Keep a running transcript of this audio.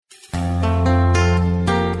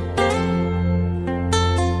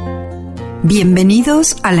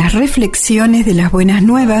Bienvenidos a las Reflexiones de las Buenas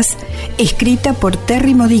Nuevas, escrita por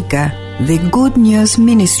Terry Modica, de Good News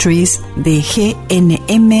Ministries de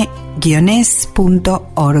gnm-es.org.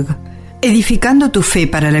 Edificando tu fe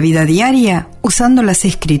para la vida diaria usando las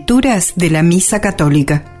escrituras de la Misa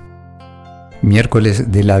Católica.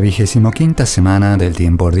 Miércoles de la 25ª semana del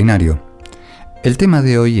tiempo ordinario. El tema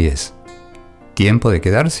de hoy es ¿tiempo de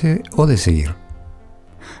quedarse o de seguir?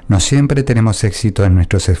 No siempre tenemos éxito en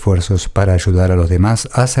nuestros esfuerzos para ayudar a los demás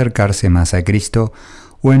a acercarse más a Cristo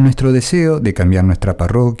o en nuestro deseo de cambiar nuestra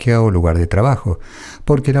parroquia o lugar de trabajo,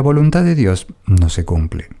 porque la voluntad de Dios no se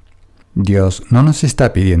cumple. Dios no nos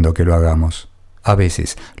está pidiendo que lo hagamos. A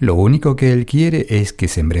veces, lo único que Él quiere es que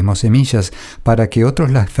sembremos semillas para que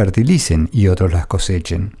otros las fertilicen y otros las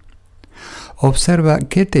cosechen. Observa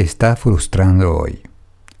qué te está frustrando hoy.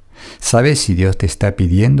 ¿Sabes si Dios te está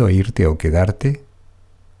pidiendo irte o quedarte?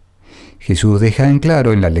 Jesús deja en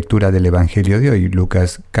claro en la lectura del Evangelio de hoy,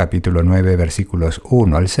 Lucas capítulo 9, versículos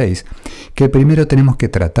 1 al 6, que primero tenemos que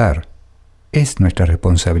tratar. Es nuestra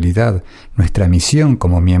responsabilidad, nuestra misión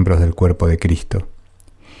como miembros del cuerpo de Cristo.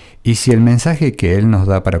 Y si el mensaje que Él nos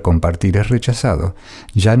da para compartir es rechazado,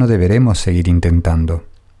 ya no deberemos seguir intentando.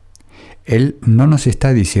 Él no nos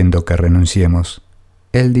está diciendo que renunciemos.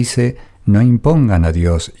 Él dice, no impongan a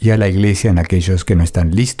Dios y a la Iglesia en aquellos que no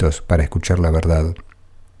están listos para escuchar la verdad.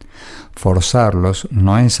 Forzarlos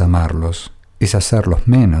no es amarlos, es hacerlos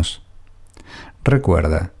menos.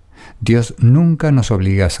 Recuerda, Dios nunca nos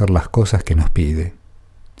obliga a hacer las cosas que nos pide.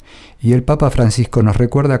 Y el Papa Francisco nos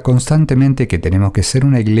recuerda constantemente que tenemos que ser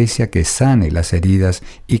una iglesia que sane las heridas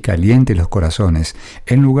y caliente los corazones,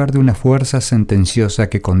 en lugar de una fuerza sentenciosa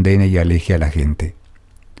que condene y aleje a la gente.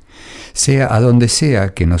 Sea a donde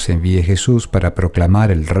sea que nos envíe Jesús para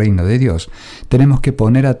proclamar el reino de Dios, tenemos que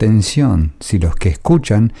poner atención si los que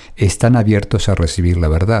escuchan están abiertos a recibir la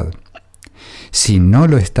verdad. Si no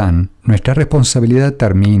lo están, nuestra responsabilidad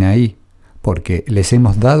termina ahí, porque les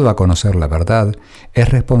hemos dado a conocer la verdad, es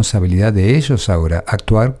responsabilidad de ellos ahora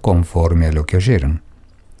actuar conforme a lo que oyeron.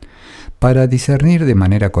 Para discernir de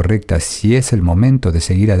manera correcta si es el momento de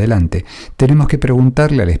seguir adelante, tenemos que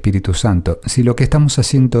preguntarle al Espíritu Santo si lo que estamos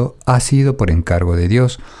haciendo ha sido por encargo de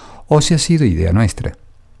Dios o si ha sido idea nuestra.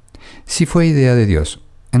 Si fue idea de Dios,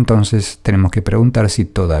 entonces tenemos que preguntar si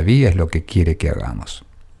todavía es lo que quiere que hagamos.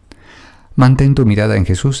 Mantén tu mirada en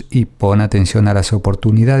Jesús y pon atención a las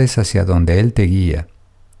oportunidades hacia donde Él te guía.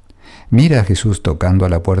 Mira a Jesús tocando a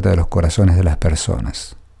la puerta de los corazones de las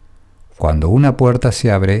personas. Cuando una puerta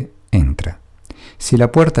se abre, entra. Si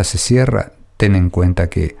la puerta se cierra, ten en cuenta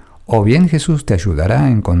que o bien Jesús te ayudará a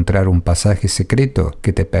encontrar un pasaje secreto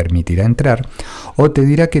que te permitirá entrar, o te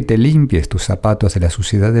dirá que te limpies tus zapatos de la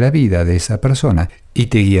suciedad de la vida de esa persona y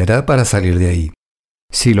te guiará para salir de ahí.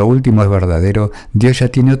 Si lo último es verdadero, Dios ya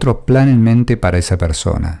tiene otro plan en mente para esa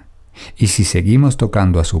persona. Y si seguimos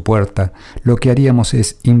tocando a su puerta, lo que haríamos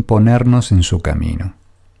es imponernos en su camino.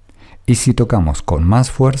 Y si tocamos con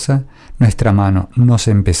más fuerza, nuestra mano nos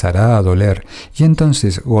empezará a doler y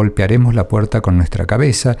entonces golpearemos la puerta con nuestra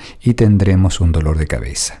cabeza y tendremos un dolor de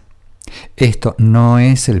cabeza. Esto no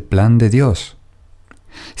es el plan de Dios.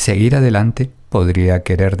 Seguir adelante podría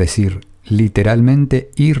querer decir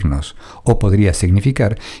literalmente irnos, o podría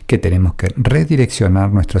significar que tenemos que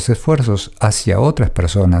redireccionar nuestros esfuerzos hacia otras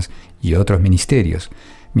personas y otros ministerios,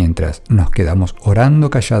 mientras nos quedamos orando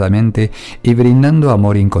calladamente y brindando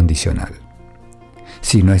amor incondicional.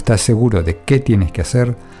 Si no estás seguro de qué tienes que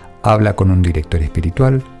hacer, habla con un director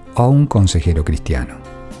espiritual o un consejero cristiano.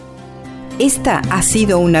 Esta ha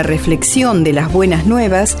sido una reflexión de las Buenas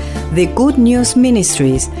Nuevas de Good News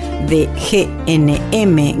Ministries de gnm-es.org.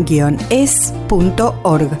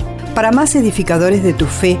 Para más edificadores de tu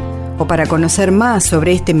fe o para conocer más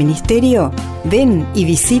sobre este ministerio, ven y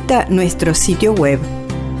visita nuestro sitio web.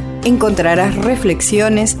 Encontrarás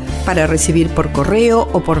reflexiones para recibir por correo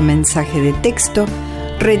o por mensaje de texto,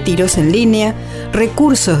 retiros en línea,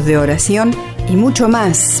 recursos de oración y mucho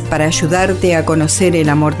más para ayudarte a conocer el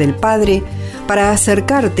amor del Padre, para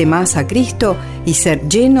acercarte más a Cristo y ser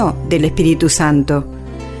lleno del Espíritu Santo.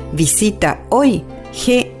 Visita hoy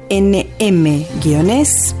gnm-es.org.